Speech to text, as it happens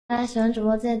大家喜欢主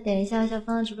播记得点一下下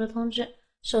方的直播通知，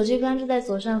手机关注在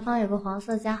左上方有个黄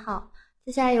色加号。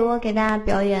接下来由我给大家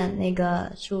表演那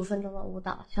个15分钟的舞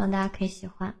蹈，希望大家可以喜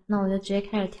欢。那我就直接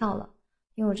开始跳了，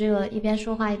因为我这个一边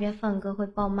说话一边放歌会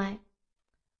爆麦。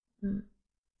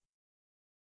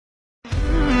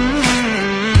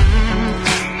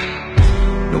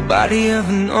Nobody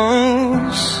ever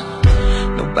knows,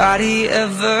 nobody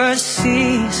ever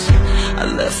sees. I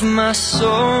left my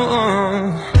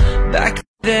soul back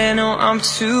then. Oh, I'm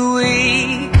too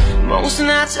weak. Most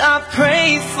nights I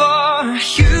pray for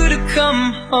you to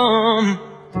come home.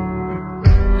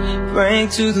 Praying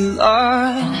to the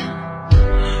Lord,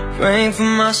 praying for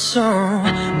my soul.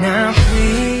 Now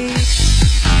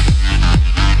please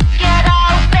get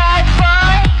out that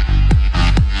boy.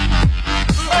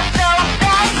 Let's go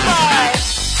that boy.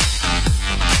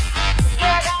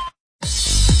 Get out.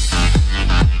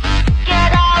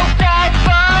 Get out that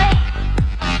boy.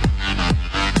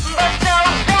 Let's go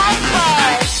that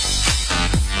boy.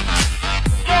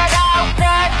 Get out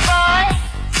that boy.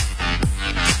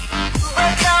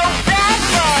 Let's go that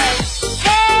boy.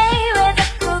 Hey, 왜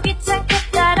자꾸 귀찮게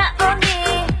따라오니?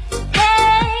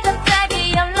 Hey, 갑자기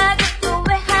연락을 또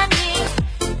왜 하니?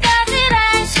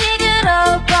 까칠한 식으로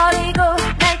버리고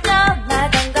날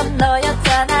떠나간 건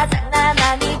너였잖아. 장난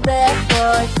아니 bad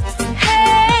boy.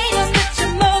 Hey, 넌 대체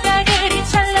뭐가 그리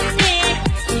잘났니?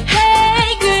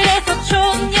 Hey, 그래서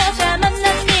좋은 여자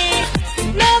만났니?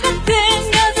 너 같은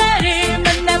여자를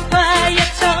만나봐야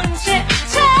정신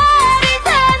차릴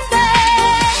텐데.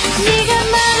 네가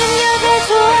많은 여자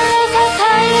좋아해서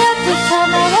다이어트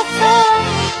쳐나갔어.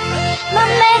 넌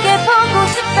내게 보고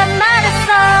싶단 말했어.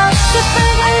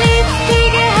 예쁘고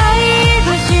립스틱에 하이힐도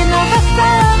신어봤어.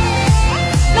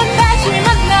 넌 다시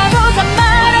만나보자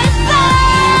말했어.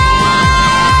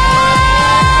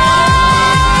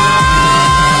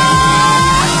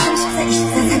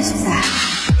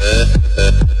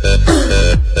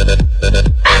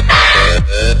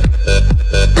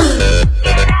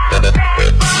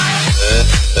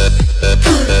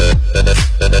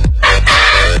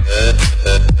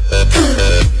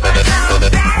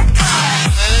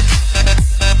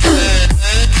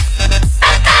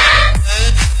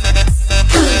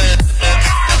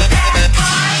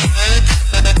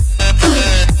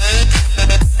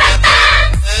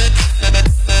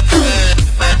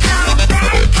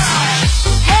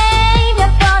 Hey,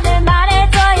 몇 번을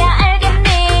말해줘야 알겠니?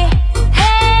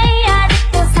 Hey,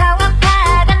 아직도 상황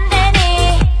파악 안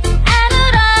되니?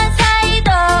 아무런 사이도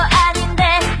아닌데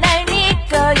날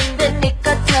믿고 힘든 네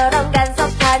것처럼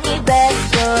간섭하니 bad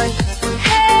boy.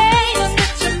 Hey, 넌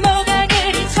대체 뭐가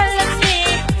그리 잘났니?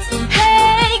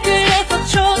 Hey, 그래서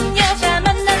좋은 여자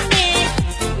만났니?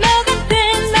 너 같은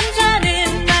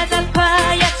남자는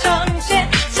맞아봐야 정신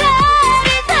차릴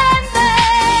텐데.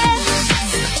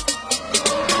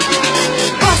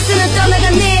 버스는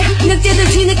떠나갔네. 늑대들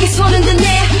뒤늦게 소름 돋네.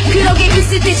 그러게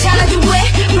있을 때 잘하지 왜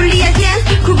불리할 땐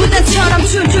구구단처럼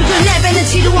줄줄줄 내뱉는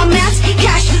지루한 멘트.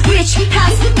 Cash, rich,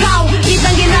 house, power 이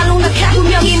단계 날 농락해.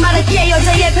 분명히 말할게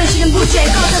여자의 변신은 무죄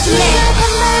꺼져줄래. 네가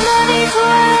단발머리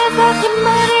좋아해서 긴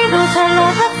머리로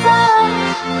잘라봤어.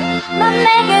 넌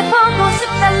내게 보고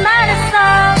싶단 말했어.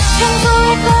 평소에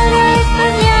걸려있던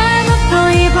야노도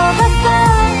입어봤어.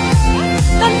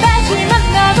 넌 다시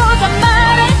만나보자 말했어.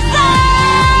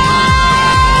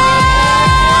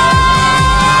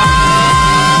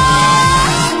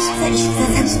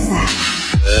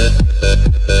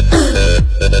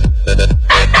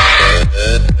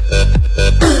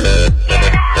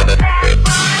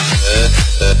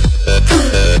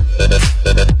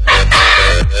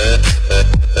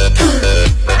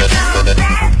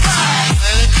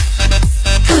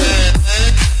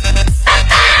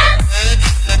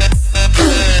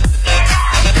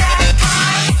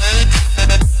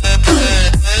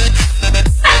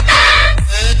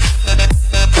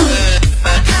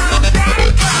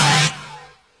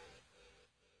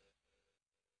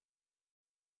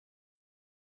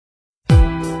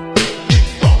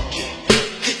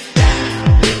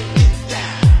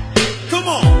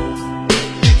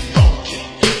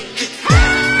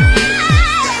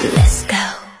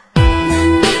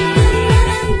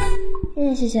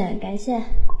谢谢，感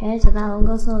谢九大龙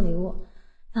哥送的礼物。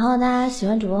然后大家喜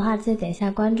欢主播的话，记得点一下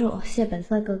关注，谢谢本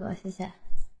色哥哥，谢谢。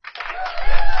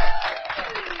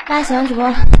大家喜欢主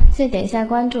播，记得点一下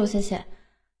关注，谢谢。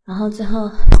然后最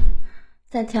后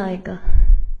再跳一个，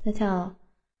再跳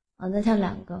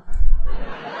两个。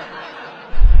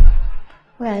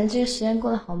我感觉这个时间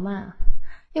过得好慢啊，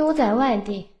因为我在外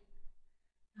地，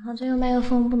然后这个麦克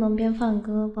风不能边放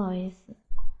歌，不好意思。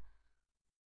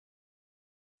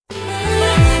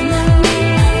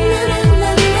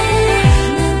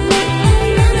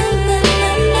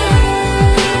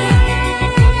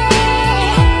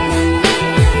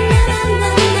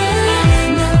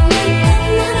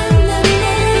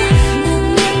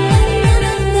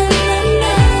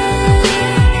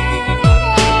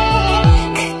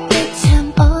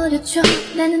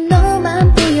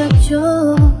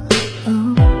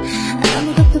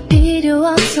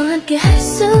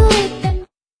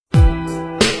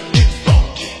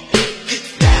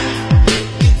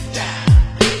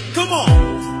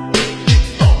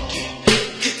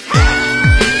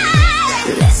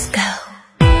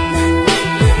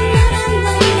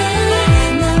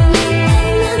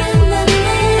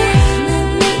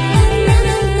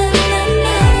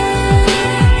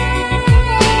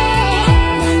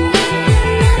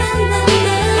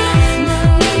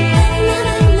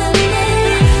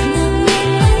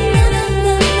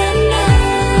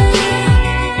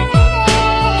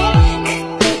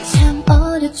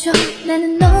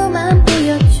 너만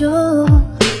보여줘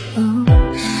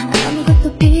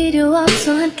아무것도 필요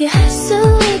없어 함께 할 수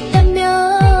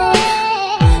있다면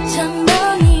참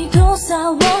많이도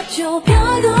싸웠죠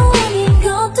별도 아닌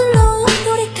것들로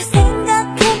돌이켜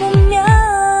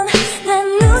생각해보면 난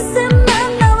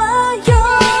웃음만 나와요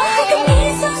가끔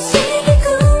이 소식이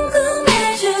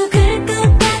궁금해 죽을 것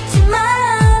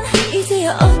같지만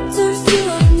이제야 어쩔 수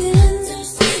없는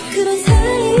그런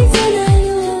사이잖아요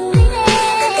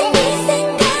가끔 이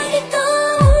생각이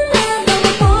떠올라 너무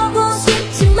보고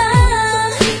싶지만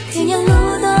그냥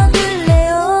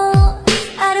묻어둘래요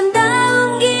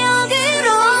아름다운 기억으로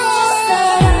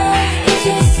사랑 잊을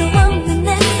수 없는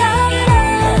내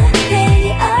사랑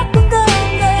내일이 아픈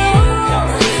건가요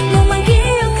너만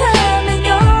기억하면요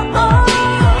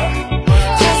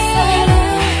첫사랑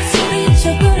소리쳐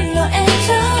불러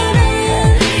애처는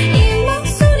이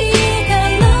목소리가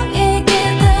너에게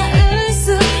닿을 수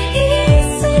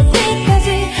있을 때까지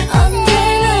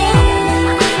언제나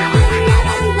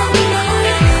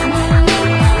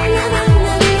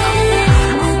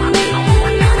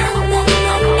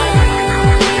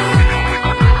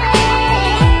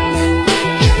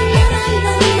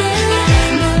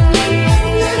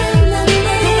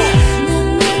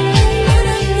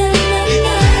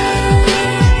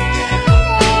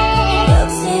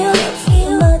여보세요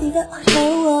어디가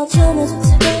어려워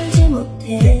전화조차 걸지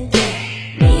못해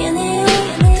미안해요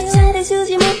더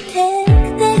잘해주지 못해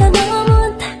그때가 너무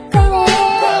안타까워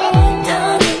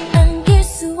더는 안길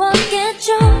수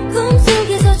없겠죠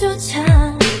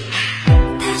꿈속에서조차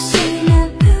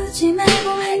다시는 울지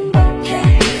말고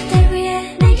행복해 그댈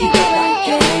위해 날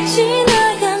기도할게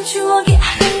지나간 추억이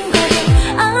아른거려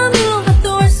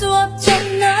아무것도 할 수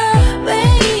없잖아 왜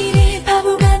이리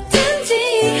바보 같은지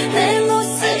내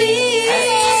모습이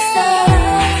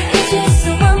사랑 잊을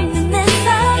수 없는 내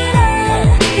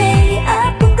사랑 내일이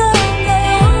아픈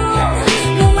건가요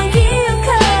너만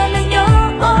기억하면요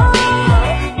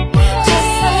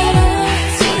첫사랑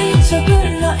소리쳐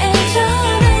불러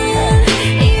애처는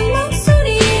이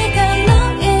목소리가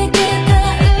너에게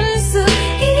닿을 수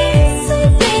있을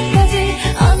때까지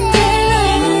언제나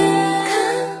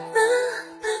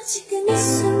가만봐 지금 이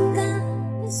순간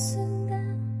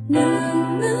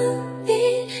눈물이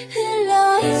흘러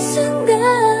이 순간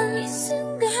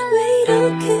왜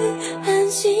이렇게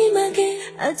한심하게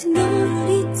아직 너를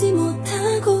잊지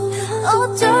못하고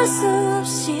어쩔 수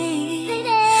없이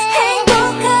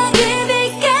행복하게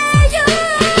빌게요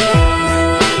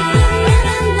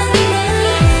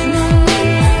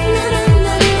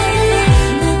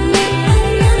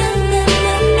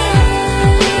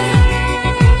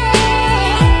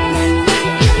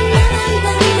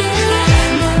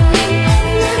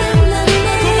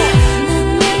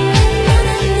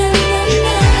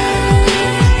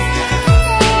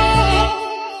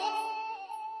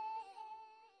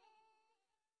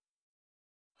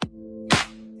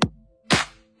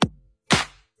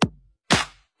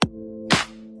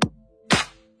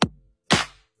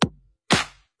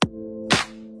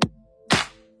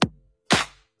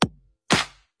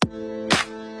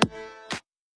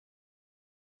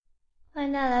欢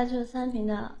迎大家来到3频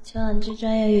的全网最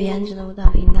专业与颜值的舞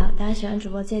蹈频道。大家喜欢主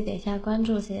播记得点一下关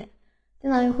注，谢谢。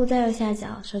电脑用户在右下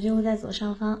角，手机用户在左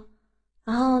上方。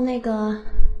然后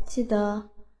记得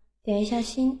点一下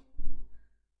心。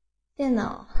电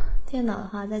脑的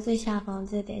话在最下方，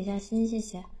记得点一下心，谢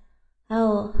谢。还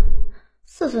有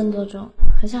4分多钟，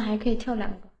好像还可以跳2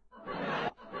个。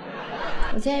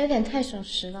我今天有点太省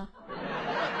时了，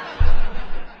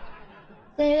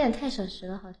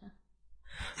好像。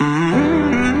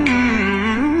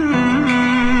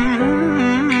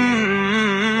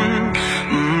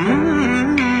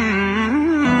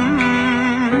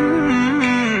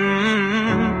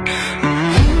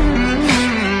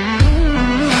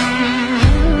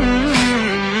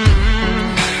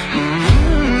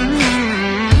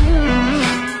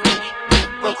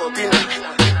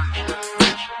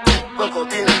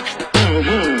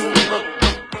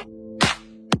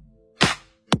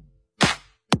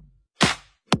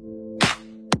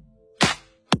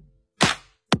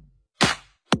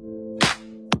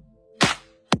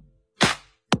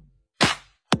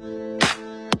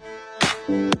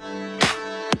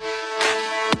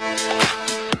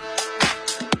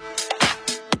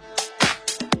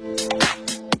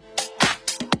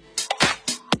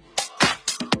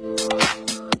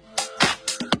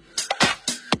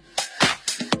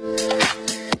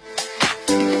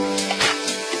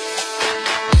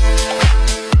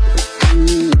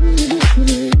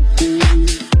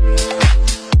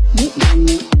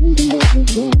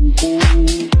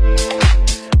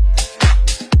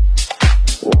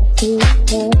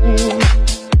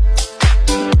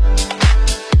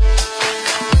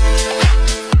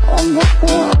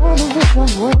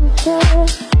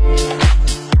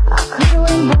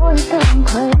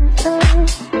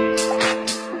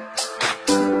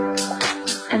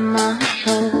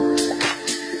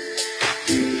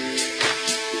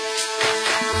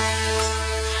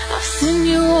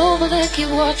keep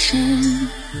watching.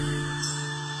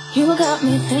 You got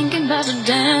me thinking about the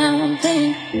damn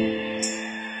thing.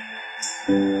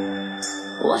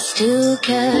 Why still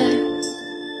care?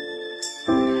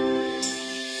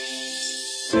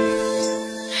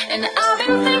 And I've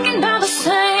been thinking about the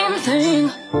same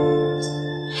thing.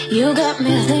 You got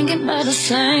me thinking about the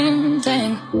same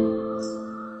thing.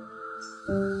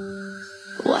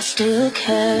 Why still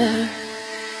care?